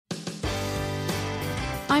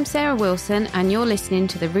I'm Sarah Wilson and you're listening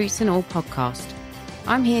to the Roots and All podcast.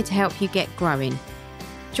 I'm here to help you get growing.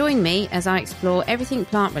 Join me as I explore everything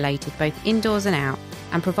plant related both indoors and out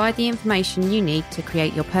and provide the information you need to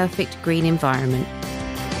create your perfect green environment.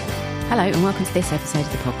 Hello and welcome to this episode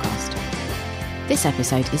of the podcast. This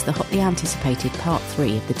episode is the hotly anticipated part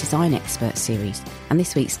 3 of the Design Expert series, and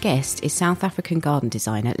this week's guest is South African garden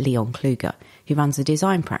designer Leon Kluge, who runs a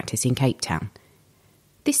design practice in Cape Town.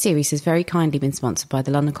 This series has very kindly been sponsored by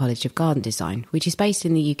the London College of Garden Design, which is based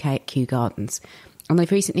in the UK at Kew Gardens, and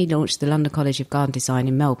they've recently launched the London College of Garden Design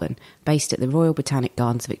in Melbourne, based at the Royal Botanic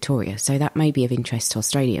Gardens Victoria, so that may be of interest to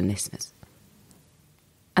Australian listeners.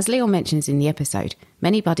 As Leon mentions in the episode,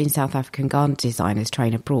 many budding South African garden designers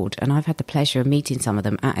train abroad, and I've had the pleasure of meeting some of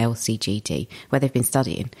them at LCGD, where they've been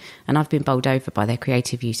studying, and I've been bowled over by their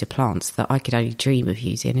creative use of plants that I could only dream of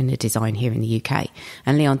using in a design here in the UK.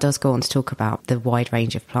 And Leon does go on to talk about the wide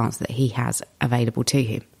range of plants that he has available to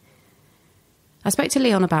him. I spoke to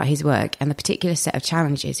Leon about his work and the particular set of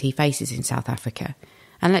challenges he faces in South Africa.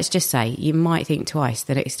 And let's just say, you might think twice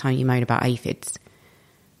the next time you moan about aphids.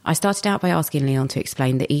 I started out by asking Leon to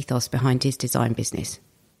explain the ethos behind his design business.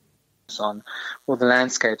 On all the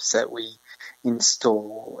landscapes that we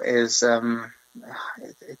install is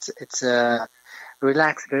it's a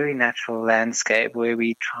relaxed, very natural landscape where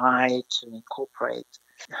we try to incorporate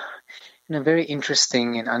very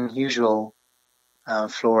interesting and unusual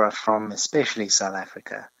flora from especially South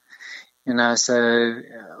Africa. So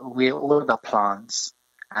we're all about plants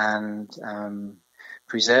and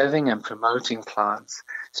preserving and promoting plants,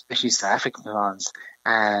 especially South African plants,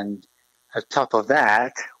 and on top of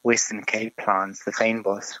that, Western Cape plants, the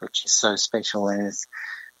fynbos, which is so special in its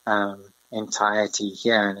entirety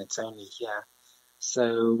here, and it's only here.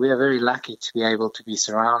 So we are very lucky to be able to be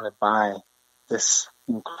surrounded by this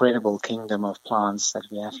incredible kingdom of plants that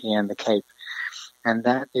we have here in the Cape. And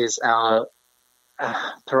that is our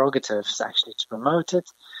prerogatives, actually, to promote it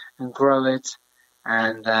and grow it.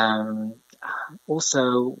 And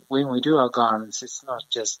also, when we do our gardens, it's not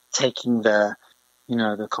just taking the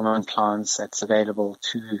common plants that's available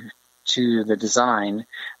to the design.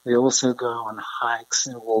 We also go on hikes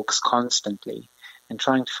and walks constantly and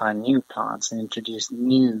trying to find new plants and introduce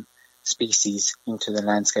new species into the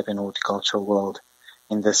landscape and horticultural world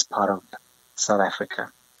in this part of South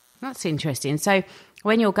Africa. That's interesting. So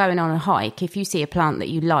when you're going on a hike, if you see a plant that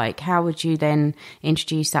you like, how would you then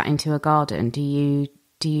introduce that into a garden? Do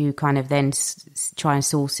you kind of then try and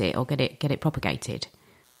source it or get it propagated?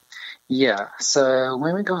 Yeah, so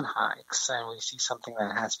when we go on hikes and we see something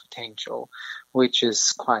that has potential, which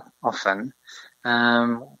is quite often,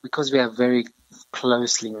 because we are very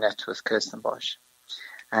closely knit with Kirstenbosch,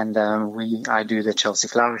 and I do the Chelsea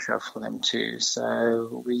Flower Show for them too.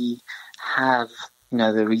 So we have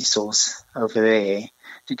the resource over there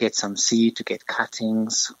to get some seed, to get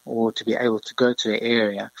cuttings, or to be able to go to an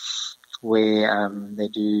area where they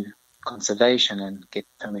do conservation and get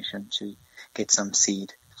permission to get some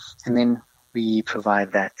seed. And then we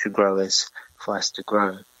provide that to growers for us to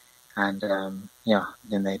grow. And,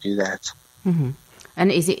 then they do that. Mm-hmm.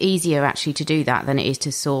 And is it easier actually to do that than it is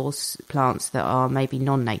to source plants that are maybe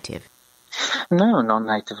non-native? No,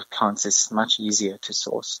 non-native plants is much easier to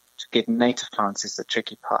source. To get native plants is the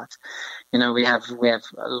tricky part. We have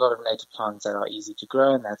a lot of native plants that are easy to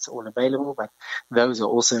grow, and that's all available. But those are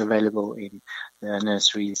also available in the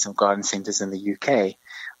nurseries and garden centres in the UK.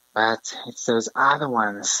 But it's those other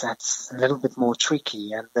ones that's a little bit more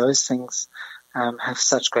tricky, and those things have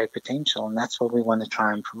such great potential, and that's what we want to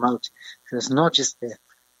try and promote. So it's not just the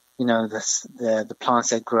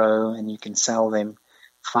plants that grow and you can sell them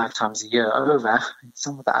 5 times a year over. It's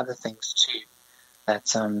some of the other things too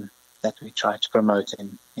that we try to promote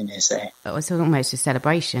in SA. It's almost a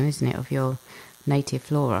celebration, isn't it, of your native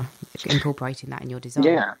flora, incorporating that in your design?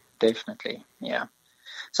 Yeah, definitely. Yeah.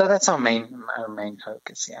 So that's our main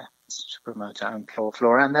focus, is to promote our own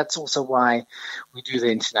flora. And that's also why we do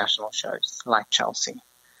the international shows like Chelsea.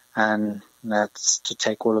 And that's to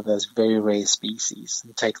take all of those very rare species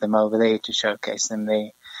and take them over there to showcase them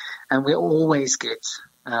there. And we always get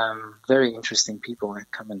very interesting people that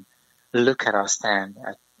come and look at our stand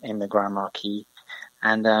in the Grand Marquis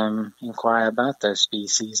and inquire about those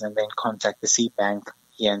species and then contact the seed bank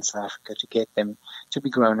here in South Africa to get them to be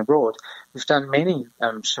grown abroad. We've done many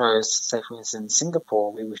shows, say for instance in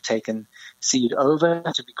Singapore, where we've taken seed over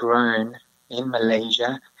to be grown in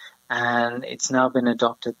Malaysia, and it's now been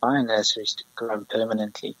adopted by nurseries to grow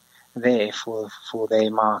permanently there for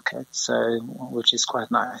their market, so which is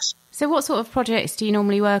quite nice. So what sort of projects do you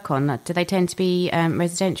normally work on? Do they tend to be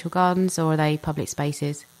residential gardens or are they public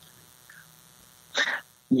spaces?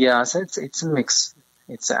 Yeah, so it's a mix.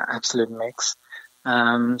 It's an absolute mix.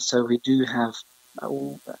 So we do have,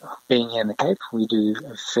 being here in the Cape, we do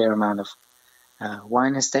a fair amount of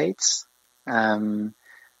wine estates,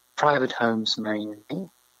 private homes mainly,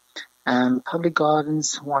 public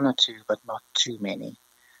gardens, one or two, but not too many.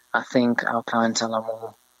 I think our clientele are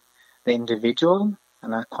more the individual,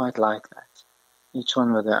 and I quite like that. Each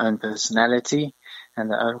one with their own personality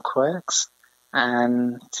and their own quirks.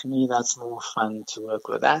 And to me, that's more fun to work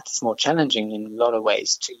with. That's more challenging in a lot of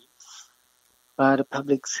ways too. But a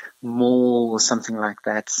public mall or something like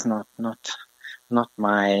that's not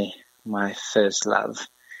my first love.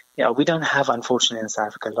 Yeah, we don't have, unfortunately, in South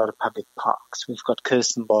Africa, a lot of public parks. We've got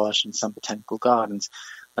Kirstenbosch and some botanical gardens,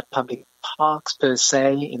 but public parks per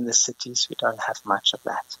se in the cities, we don't have much of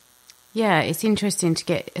that. Yeah, it's interesting to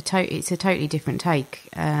get it's a totally different take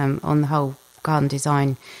on the whole garden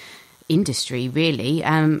design industry, really,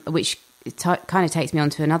 which kind of takes me on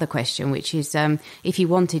to another question, which is if you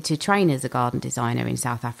wanted to train as a garden designer in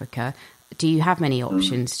South Africa, do you have many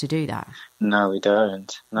options to do that? No, we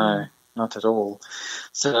don't. No, not at all.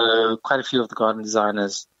 So quite a few of the garden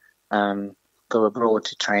designers go abroad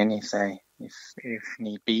to train if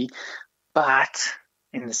need be. But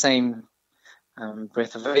in the same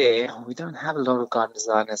breath of air, we don't have a lot of garden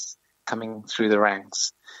designers coming through the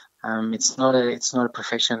ranks. It's not a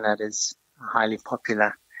profession that is highly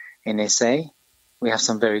popular in SA. We have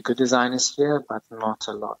some very good designers here, but not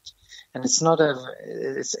a lot. And it's not a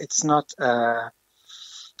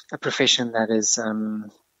profession that is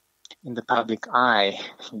in the public eye.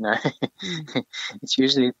 It's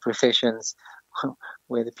usually professions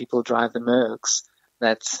where the people drive the Mercs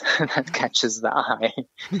that catches the eye.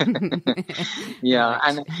 Yeah,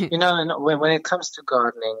 and and when it comes to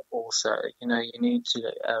gardening, also, you need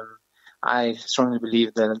to. I strongly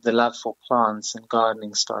believe that the love for plants and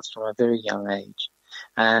gardening starts from a very young age,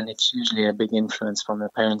 and it's usually a big influence from the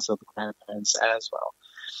parents or the grandparents as well.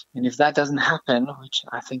 And if that doesn't happen, which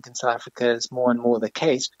I think in South Africa is more and more the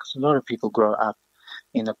case, because a lot of people grow up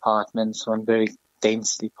in apartments or in very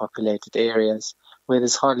densely populated areas where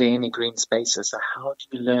there's hardly any green spaces. So how do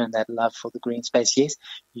you learn that love for the green space? Yes,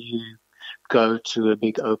 you go to a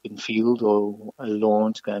big open field or a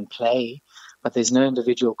lawn to go and play, but there's no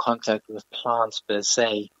individual contact with plants per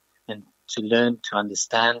se. And to learn to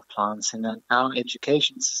understand plants in our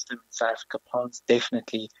education system in South Africa, plants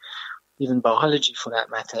definitely, even biology for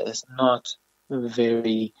that matter, is not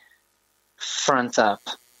very front up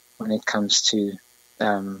when it comes to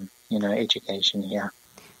education here.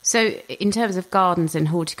 So in terms of gardens and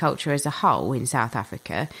horticulture as a whole in South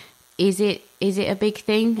Africa, is it a big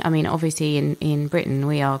thing? I mean, obviously in Britain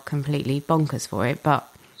we are completely bonkers for it, but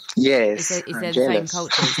yes, is there the same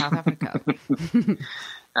culture in South Africa?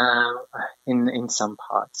 In some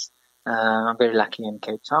parts. I'm very lucky in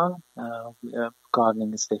Cape Town.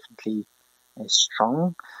 Gardening is definitely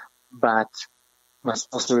strong, but must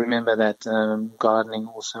also remember that gardening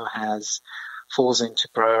also falls into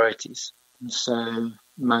priorities. And so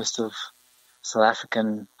most of South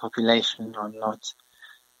African population are not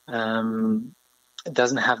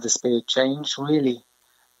doesn't have the spare change really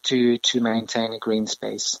to maintain a green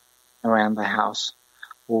space around the house,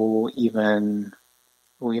 or even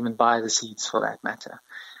buy the seeds for that matter.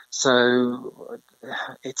 So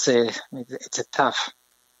it's a tough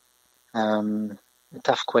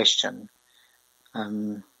question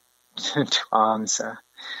to answer.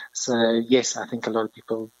 So yes, I think a lot of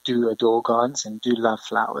people do adore gardens and do love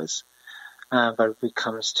flowers, but when it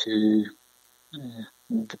comes to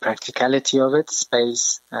the practicality of it,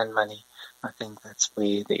 space and money, I think that's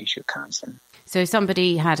where the issue comes in. So if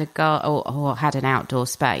somebody had or had an outdoor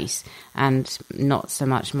space and not so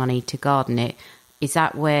much money to garden it, is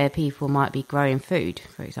that where people might be growing food,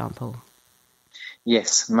 for example?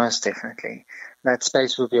 Yes, most definitely. That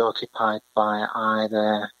space will be occupied by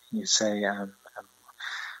either,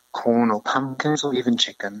 corn or pumpkins or even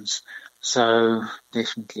chickens. So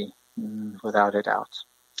definitely, without a doubt.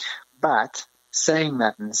 But saying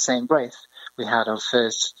that in the same breath, we had our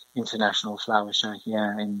first international flower show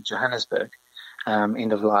here in Johannesburg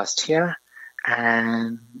end of last year,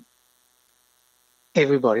 and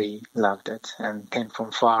everybody loved it and came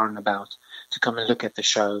from far and about to come and look at the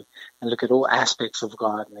show and look at all aspects of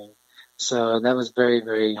gardening. So that was very,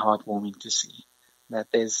 very heartwarming to see that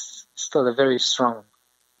there's still a very strong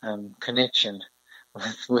connection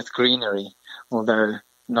with greenery, although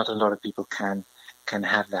not a lot of people can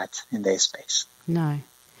have that in their space. No.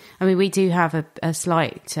 I mean, we do have a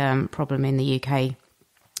slight problem in the UK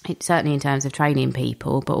certainly in terms of training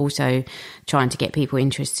people, but also trying to get people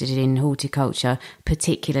interested in horticulture,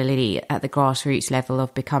 particularly at the grassroots level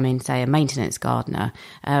of becoming, say, a maintenance gardener.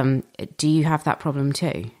 Do you have that problem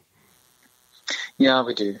too? Yeah,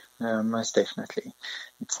 we do, most definitely.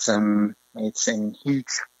 It's in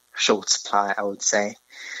huge short supply, I would say.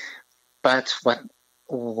 But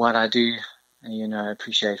what I do,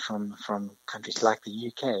 appreciate from countries like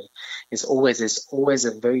the UK is there's always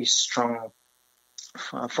a very strong,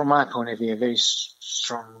 from my point of view, a very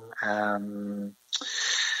strong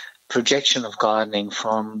projection of gardening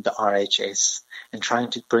from the RHS and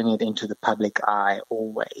trying to bring it into the public eye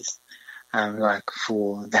always. Like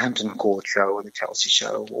for the Hampton Court show or the Chelsea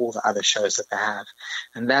show, or all the other shows that they have.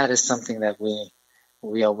 And that is something that we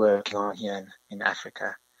are working on here in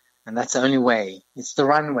Africa. And that's the only way. It's the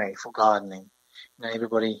runway for gardening.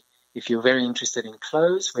 Everybody, if you're very interested in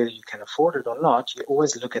clothes, whether you can afford it or not, you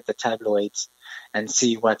always look at the tabloids and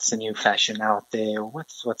see what's the new fashion out there, or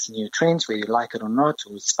what's the new trends, whether you like it or not,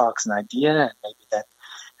 or it sparks an idea, and maybe that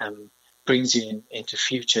brings you into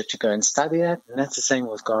future to go and study that. And that's the same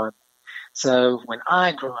with gardening. So when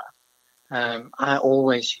I grew up, I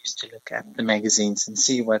always used to look at the magazines and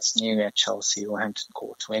see what's new at Chelsea or Hampton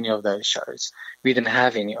Court or any of those shows. We didn't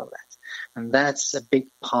have any of that. And that's a big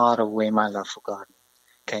part of where my love for gardening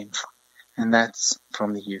came from. And that's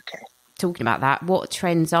from the UK. Talking about that, what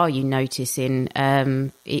trends are you noticing,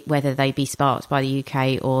 whether they be sparked by the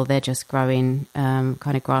UK or they're just growing kind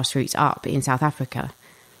of grassroots up in South Africa?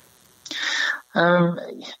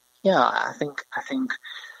 I think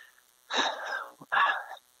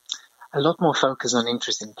a lot more focus on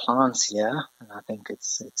interesting plants here, and I think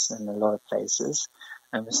it's in a lot of places.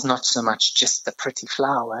 And it's not so much just the pretty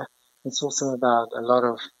flower. It's also about a lot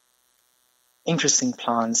of interesting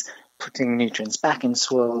plants, putting nutrients back in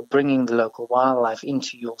soil, bringing the local wildlife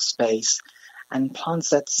into your space, and plants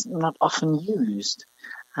that's not often used.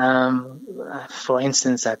 For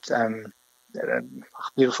instance, at a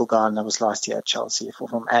beautiful garden that was last year at Chelsea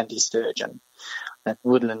from Andy Sturgeon, that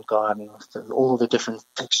woodland garden with all the different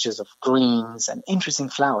textures of greens and interesting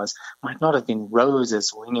flowers. Might not have been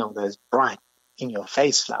roses or any of those bright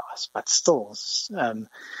in-your-face flowers, but still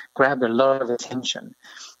grabbed a lot of attention.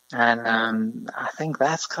 And I think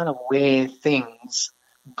that's kind of where things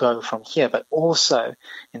go from here. But also,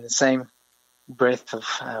 in the same breath of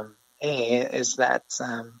air, is that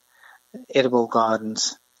edible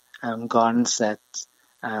gardens, gardens that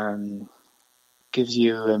gives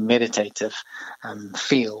you a meditative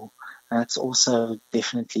feel. That's also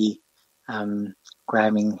definitely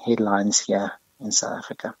grabbing headlines here in South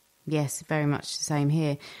Africa. Yes, very much the same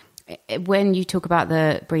here. When you talk about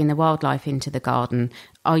bringing the wildlife into the garden,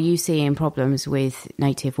 are you seeing problems with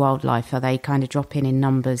native wildlife? Are they kind of dropping in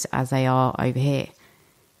numbers as they are over here?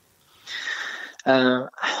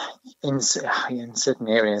 In certain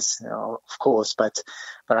areas, of course, but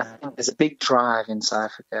I think there's a big drive in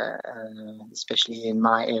South Africa, especially in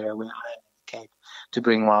my area where I am in the Cape, to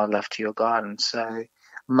bring wildlife to your garden. So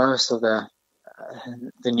most of the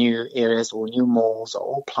new areas or new malls are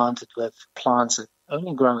all planted with plants that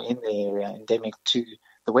only grow in the area, endemic to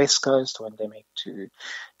the West Coast or endemic to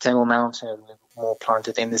Table Mountain, more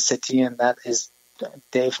planted in the city, and that is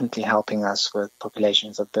definitely helping us with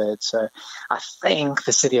populations of birds. So I think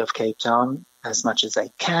the city of Cape Town, as much as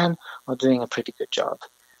they can, are doing a pretty good job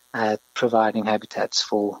at providing habitats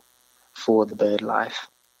for the bird life.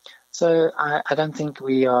 So I don't think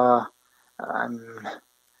we are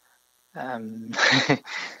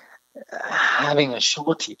having a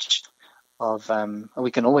shortage of,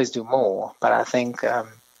 we can always do more, but I think the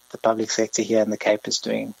public sector here in the Cape is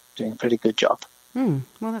doing a pretty good job. Well,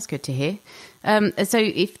 that's good to hear.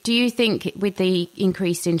 So do you think with the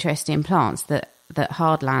increased interest in plants that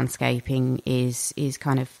hard landscaping is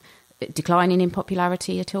kind of declining in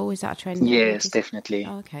popularity at all? Is that a trend? Yes, definitely.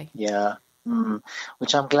 Oh, okay. Yeah.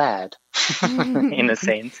 Which I'm glad in a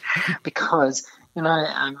sense, because,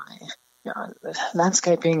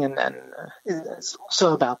 landscaping and it's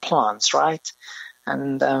also about plants, right?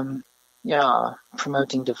 And,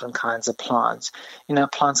 promoting different kinds of plants.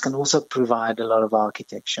 Plants can also provide a lot of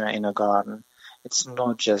architecture in a garden. It's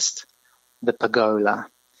not just the pergola.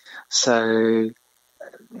 So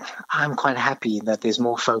I'm quite happy that there's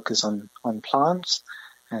more focus on plants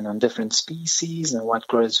and on different species and what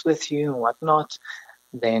grows with you and what not,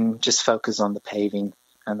 than just focus on the paving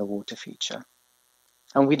and the water feature.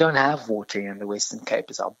 And we don't have water in the Western Cape.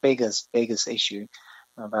 It's our biggest issue.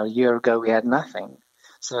 About a year ago, we had nothing.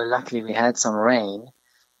 So luckily we had some rain,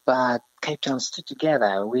 but Cape Town stood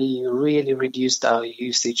together. We really reduced our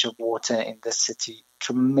usage of water in the city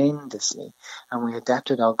tremendously, and we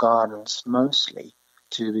adapted our gardens mostly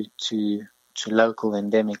to local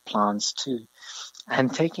endemic plants too,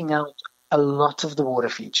 and taking out a lot of the water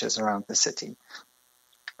features around the city.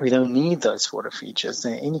 We don't need those water features.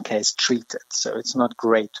 They're in any case treated, so it's not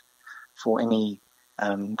great for any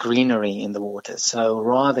greenery in the water. So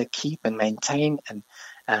rather keep and maintain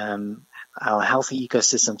our healthy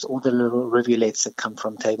ecosystems, all the little rivulets that come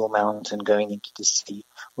from Table Mountain going into the sea,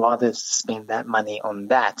 rather spend that money on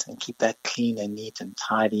that and keep that clean and neat and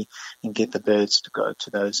tidy and get the birds to go to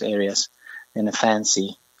those areas than a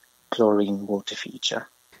fancy chlorine water feature.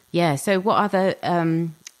 Yeah, so what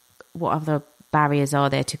other barriers are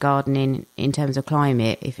there to gardening in terms of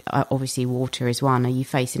climate? If obviously water is one, are you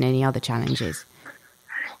facing any other challenges?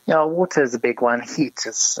 Yeah, water is a big one. Heat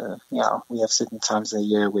is, we have certain times of the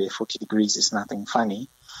year where 40 degrees is nothing funny.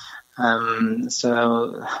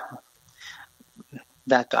 So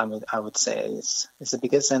that I would say is the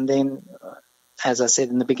biggest. And then, as I said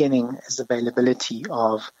in the beginning, is availability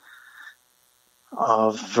of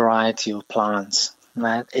variety of plants.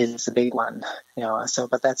 That is a big one.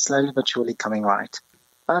 But that's slowly but surely coming right.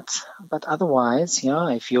 But otherwise,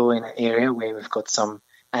 if you're in an area where we've got some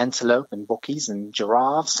antelope and bookies and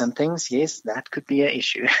giraffes and things, yes, that could be an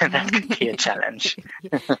issue. That could be a challenge.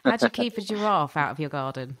 How do you keep a giraffe out of your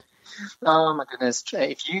garden? Oh my goodness!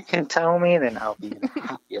 If you can tell me, then I'll be the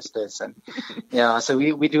happiest person. So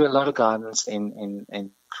we do a lot of gardens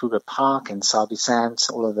in Kruger Park and Sabi Sands,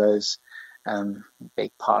 all of those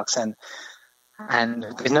big parks, and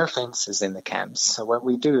there's no fences in the camps. So what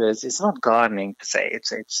we do is, it's not gardening per se.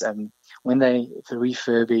 It's when they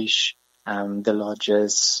refurbish the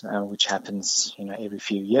lodges, which happens, every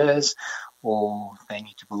few years, or they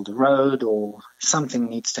need to build a road, or something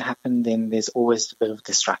needs to happen, then there's always a bit of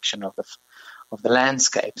destruction of the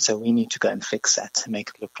landscape. So we need to go and fix that to make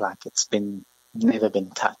it look like it's never been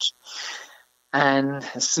touched. And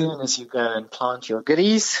as soon as you go and plant your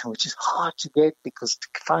goodies, which is hard to get because to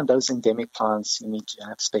find those endemic plants, you need to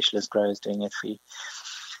have specialist growers doing it for you.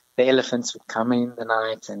 The elephants would come in the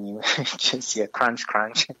night and you just hear crunch,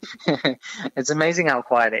 crunch. It's amazing how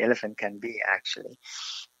quiet an elephant can be, actually.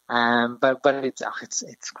 But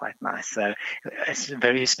it's quite nice. So it's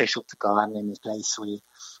very special to garden in a place where,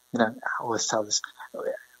 I always tell this,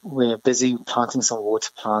 we're busy planting some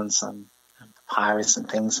water plants and papyrus and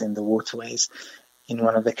things in the waterways in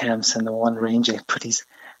one of the camps, and the one ranger put his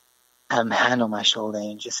hand on my shoulder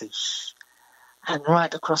and just said, shh. And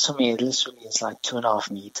right across from me, it literally is like 2.5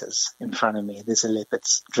 meters in front of me. There's a leopard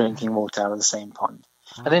drinking water out of the same pond.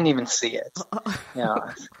 I didn't even see it.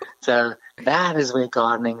 So that is where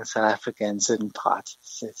gardening in South Africa in certain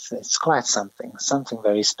parts, it's quite something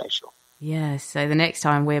very special. Yeah, so the next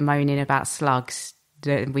time we're moaning about slugs,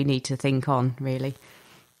 we need to think on, really.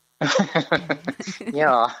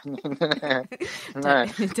 No,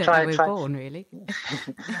 try born, really.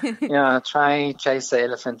 Try chase the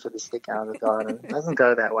elephant with a stick out of the garden. It doesn't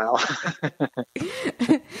go that well.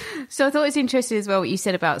 So I thought it was interesting as well what you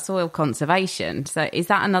said about soil conservation. So is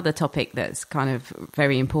that another topic that's kind of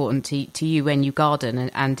very important to you when you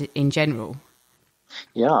garden and in general?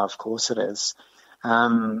 Yeah, of course it is.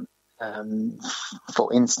 For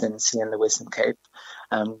instance, here in the Western Cape,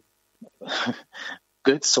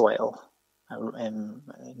 good soil,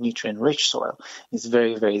 nutrient-rich soil, is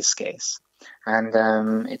very, very scarce.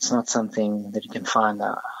 And it's not something that you can find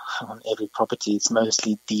on every property. It's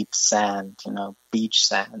mostly deep sand, beach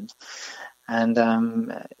sand. And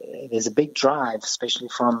there's a big drive, especially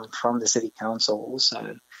from the city council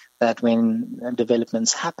also, that when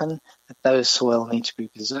developments happen, that those soil need to be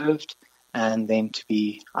preserved and then to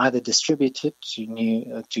be either distributed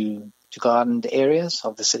to gardened areas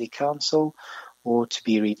of the city council, or to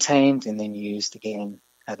be retained and then used again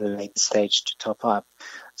at a later stage to top up.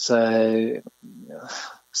 So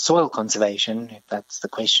soil conservation, if that's the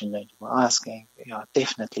question that you were asking,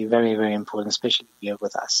 definitely very, very important, especially here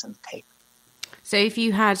with us in the Cape. So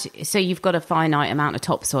you've got a finite amount of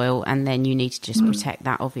topsoil and then you need to just protect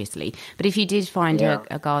that, obviously. But if you did find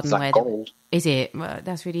a garden it's like where... gold. Is it? Well,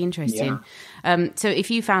 that's really interesting. Yeah. So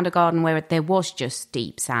if you found a garden where there was just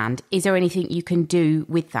deep sand, is there anything you can do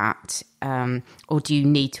with that? Or do you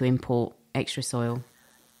need to import extra soil?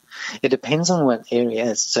 It depends on what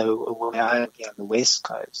area. So where I am on the West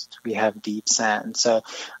Coast, we have deep sand. So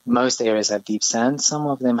most areas have deep sand. Some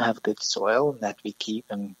of them have good soil that we keep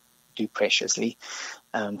and do preciously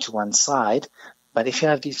to one side. But if you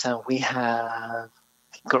have deep sand, we have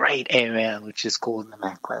a great area which is called the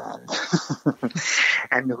Macland.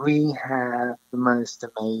 And we have the most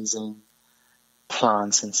amazing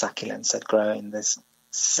plants and succulents that grow in this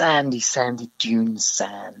sandy dune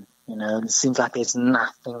sand. It seems like there's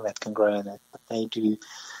nothing that can grow in it, but they do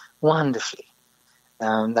wonderfully.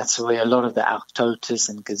 That's where a lot of the Arctotus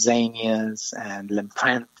and Gazanias and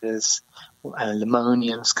Lympranthus,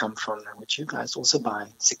 Limoniums come from, which you guys also buy in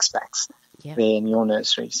 6-packs there in your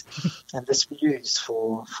nurseries. And this we use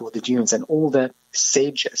for the dunes and all the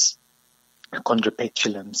sedges,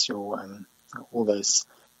 Chondropetulums, all those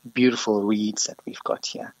beautiful reeds that we've got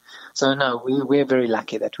here. So no, we're very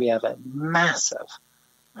lucky that we have a massive,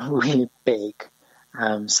 really big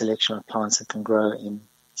selection of plants that can grow in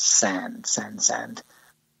sand.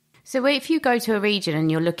 So if you go to a region and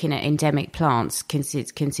you're looking at endemic plants,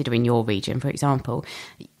 considering your region, for example,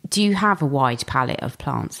 do you have a wide palette of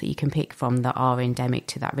plants that you can pick from that are endemic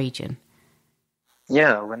to that region?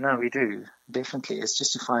 Yeah, well, no, we do. Definitely. It's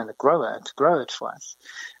just to find a grower to grow it for us.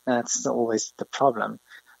 That's always the problem.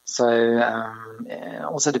 So it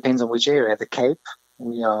also depends on which area. The Cape,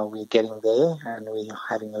 we're getting there, and we're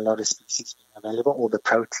having a lot of species being available, all the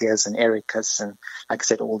Proteas and Ericus, and like I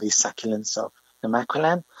said, all these succulents of the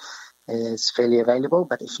Maquilan is fairly available.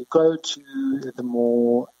 But if you go to the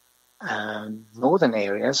more northern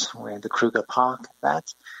areas, where the Kruger Park,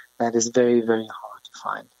 that is very, very hard to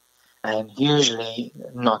find, and usually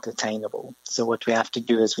not attainable. So what we have to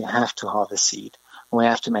do is we have to harvest seed. We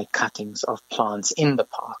have to make cuttings of plants in the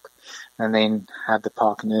park and then have the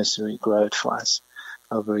park nursery grow it for us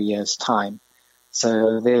over a year's time.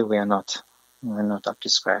 So there we're not up to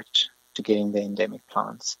scratch to getting the endemic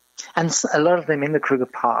plants. And a lot of them in the Kruger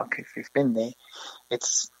Park, if you've been there,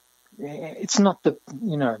 it's not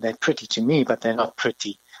they're pretty to me, but they're not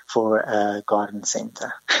pretty for a garden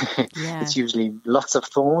center. Yeah. It's usually lots of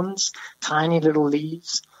thorns, tiny little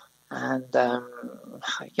leaves, and not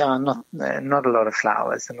a lot of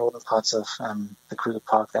flowers. The northern parts of the Kruger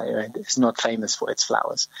Park, that area, is not famous for its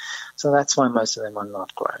flowers. So that's why most of them are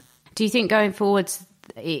not grown. Do you think going forwards,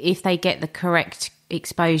 if they get the correct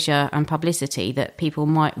exposure and publicity, that people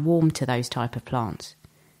might warm to those type of plants?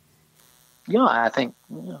 Yeah, I think,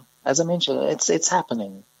 as I mentioned, it's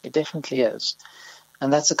happening. It definitely is.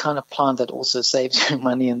 And that's the kind of plant that also saves you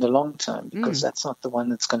money in the long term, because that's not the one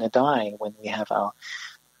that's going to die when we have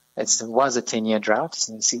it was a 10-year drought,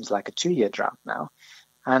 and it seems like a 2-year drought now.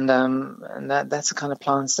 And that's the kind of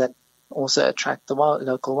plants that also attract the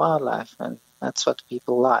local wildlife, and that's what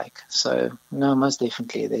people like. So, no, most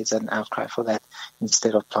definitely there's an outcry for that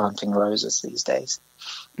instead of planting roses these days.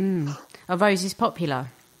 Are roses popular?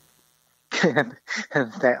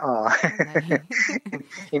 They are.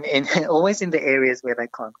 in always in the areas where they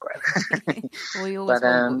can't grow. Well, you always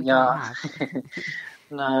want what we can't have.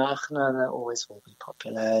 No, they always will be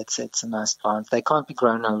popular. It's a nice plant. They can't be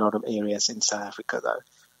grown in a lot of areas in South Africa, though.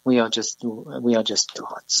 We are just too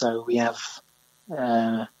hot. So we have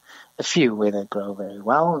a few where they grow very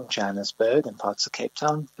well in Johannesburg and parts of Cape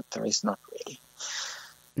Town, but there is not really.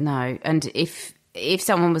 No, and if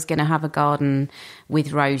someone was going to have a garden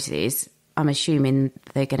with roses, I'm assuming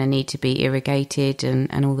they're going to need to be irrigated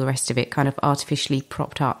and all the rest of it, kind of artificially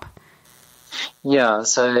propped up. Yeah,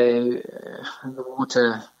 so the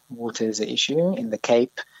water is an issue in the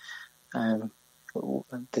Cape. The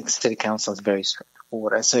city council is very strict for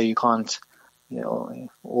water, so you can't,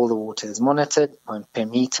 all the water is monitored per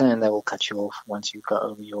meter, and they will cut you off once you go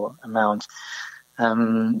over your amount.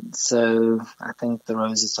 So I think the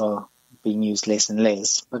roses are being used less and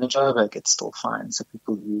less, but in Joburg it's still fine, so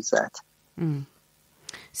people use that.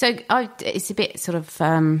 So it's a bit sort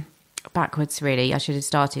of backwards, really. I should have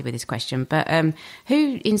started with this question, but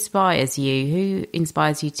who inspires you? Who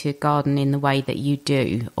inspires you to garden in the way that you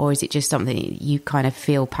do, or is it just something you kind of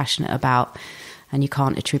feel passionate about and you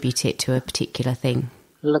can't attribute it to a particular thing?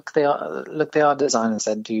 Look, there are designers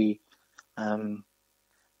that do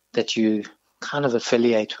that you kind of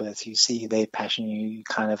affiliate with. You see their passion, you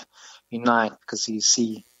kind of unite because you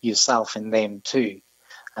see yourself in them too.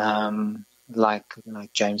 Like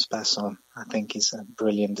James Basson, I think he's a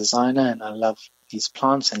brilliant designer, and I love his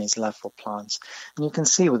plants and his love for plants. And you can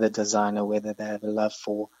see with a designer whether they have a love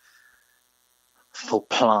for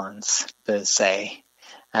plants per se.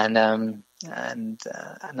 But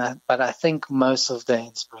I think most of the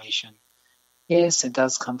inspiration, yes, it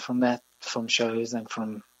does come from shows and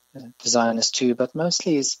from designers too, but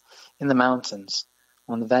mostly is in the mountains,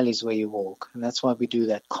 on the valleys where you walk, and that's why we do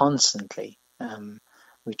that constantly.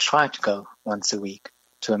 We try to go once a week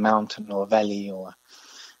to a mountain or a valley or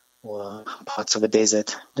parts of a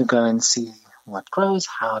desert to go and see what grows,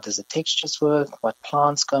 how does the textures work, what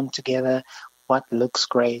plants come together, what looks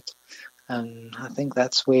great. And I think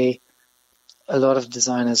that's where a lot of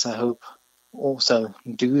designers, I hope, also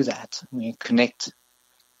do that. We connect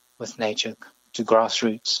with nature to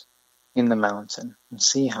grassroots in the mountain and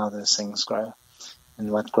see how those things grow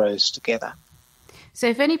and what grows together. So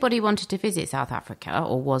if anybody wanted to visit South Africa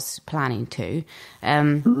or was planning to,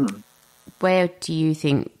 where do you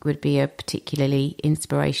think would be a particularly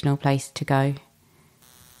inspirational place to go?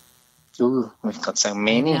 Ooh, we've got so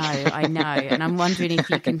many. I know. And I'm wondering if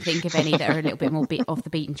you can think of any that are a little bit more off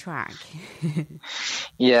the beaten track.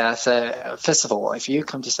 Yeah, so first of all, if you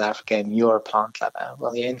come to South Africa and you're a plant lover,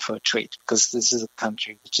 well, you're in for a treat because this is a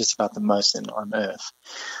country with just about the most on Earth.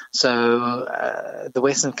 So the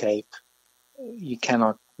Western Cape, you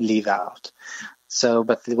cannot leave out. So,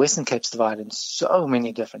 but the Western Cape's divided into so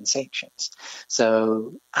many different sections.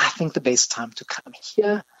 So I think the best time to come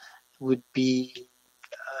here would be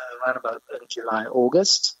around about July,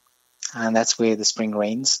 August, and that's where the spring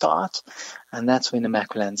rains start, and that's when the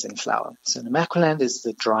Namaqualand's in flower. So the Namaqualand is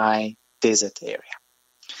the dry desert area.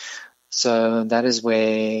 So that is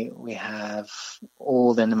where we have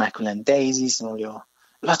all the Namaqualand daisies and all your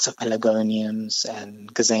lots of pelargoniums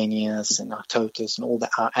and gazanias and arctotus and all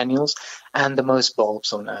the annuals, and the most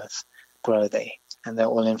bulbs on earth grow there, and they're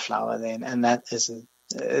all in flower then, and that is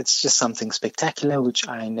it's just something spectacular, which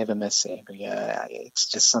I never miss every year. It's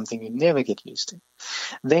just something you never get used to.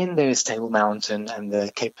 Then there is Table Mountain and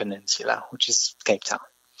the Cape Peninsula, which is Cape Town.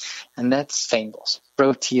 And that's fynbos,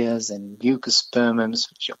 proteas and leucospermums,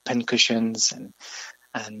 which are pincushions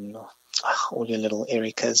and all your little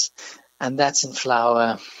ericas. And that's in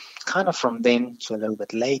flower kind of from then to a little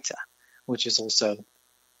bit later, which is also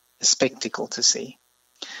a spectacle to see.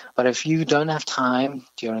 But if you don't have time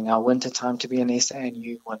during our winter time to be in SA and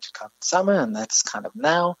you want to come in summer, and that's kind of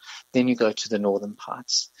now, then you go to the northern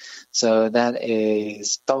parts. So that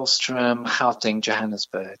is Dahlstrom, Gauteng,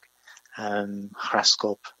 Johannesburg,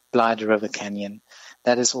 Graskop, Blyde River Canyon.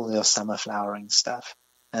 That is all your summer flowering stuff.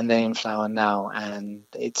 And they're in flower now, and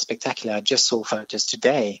it's spectacular. I just saw photos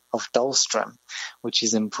today of Dahlstrom, which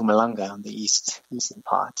is in Mpumalanga on the eastern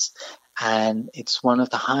parts. And it's one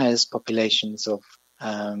of the highest populations of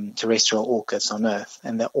terrestrial orchids on Earth,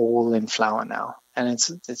 and they're all in flower now, and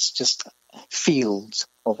it's just fields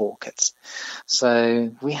of orchids. So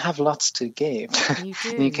we have lots to give.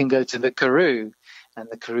 You can go to the Karoo, and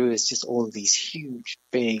the Karoo is just all these huge,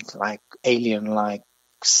 big, like alien-like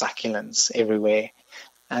succulents everywhere,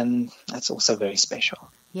 and that's also very special.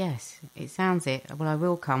 Yes, it sounds it. Well, I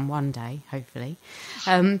will come one day, hopefully.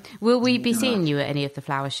 Will we be seeing you at any of the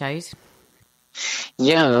flower shows?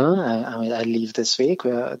 Yeah, I leave this week.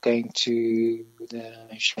 We're going to the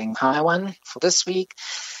Shanghai one for this week.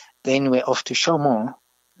 Then we're off to Chaumont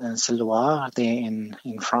and Loire there in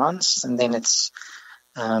France. And then it's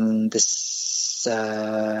which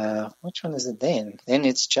one is it then? Then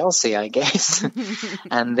it's Chelsea, I guess.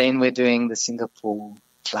 And then we're doing the Singapore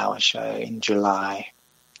flower show in July.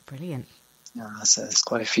 Brilliant. So there's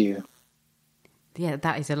quite a few. Yeah,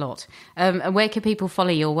 that is a lot. And where can people follow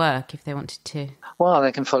your work if they wanted to? Well,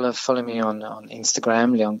 they can follow me on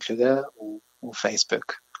Instagram, Leon Kluge, or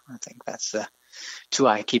Facebook. I think that's the two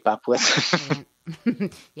I keep up with.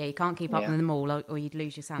 Yeah, you can't keep up with them all, or you'd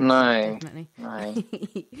lose your sanity. No, definitely. No,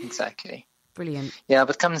 exactly. Brilliant. Yeah,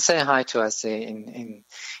 but come and say hi to us in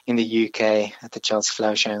the UK at the Chelsea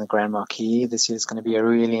Flower Show in the Grand Marquis. This year is going to be a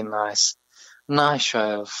really nice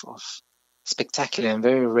show of spectacular and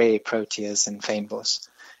very rare proteas and fynbos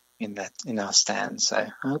in our stand. So I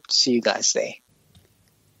hope to see you guys there.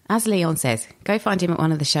 As Leon says, go find him at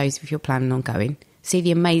one of the shows if you're planning on going. See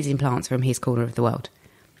the amazing plants from his corner of the world.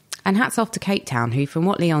 And hats off to Cape Town, who, from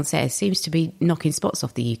what Leon says, seems to be knocking spots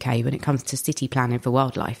off the UK when it comes to city planning for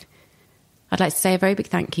wildlife. I'd like to say a very big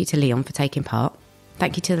thank you to Leon for taking part.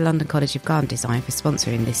 Thank you to the London College of Garden Design for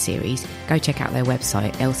sponsoring this series. Go check out their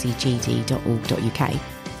website, lcgd.org.uk.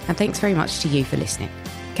 And thanks very much to you for listening.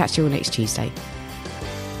 Catch you all next Tuesday.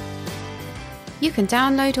 You can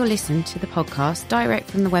download or listen to the podcast direct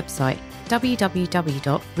from the website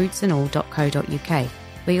www.rootsandall.co.uk,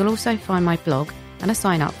 where you'll also find my blog and a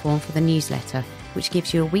sign-up form for the newsletter, which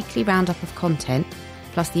gives you a weekly roundup of content,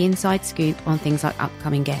 plus the inside scoop on things like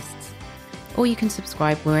upcoming guests. Or you can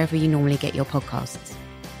subscribe wherever you normally get your podcasts.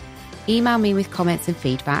 Email me with comments and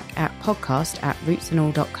feedback at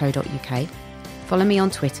podcast@rootsandall.co.uk. Follow me on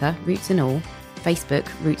Twitter, Roots and All, Facebook,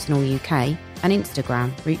 Roots and All UK, and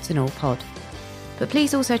Instagram, Roots and All Pod. But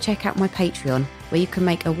please also check out my Patreon, where you can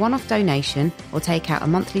make a one-off donation or take out a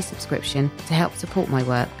monthly subscription to help support my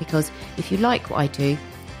work, because if you like what I do,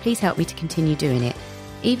 please help me to continue doing it.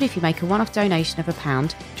 Even if you make a one-off donation of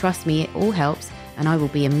 £1, trust me, it all helps, and I will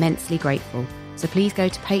be immensely grateful. So please go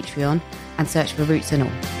to Patreon and search for Roots and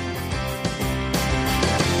All.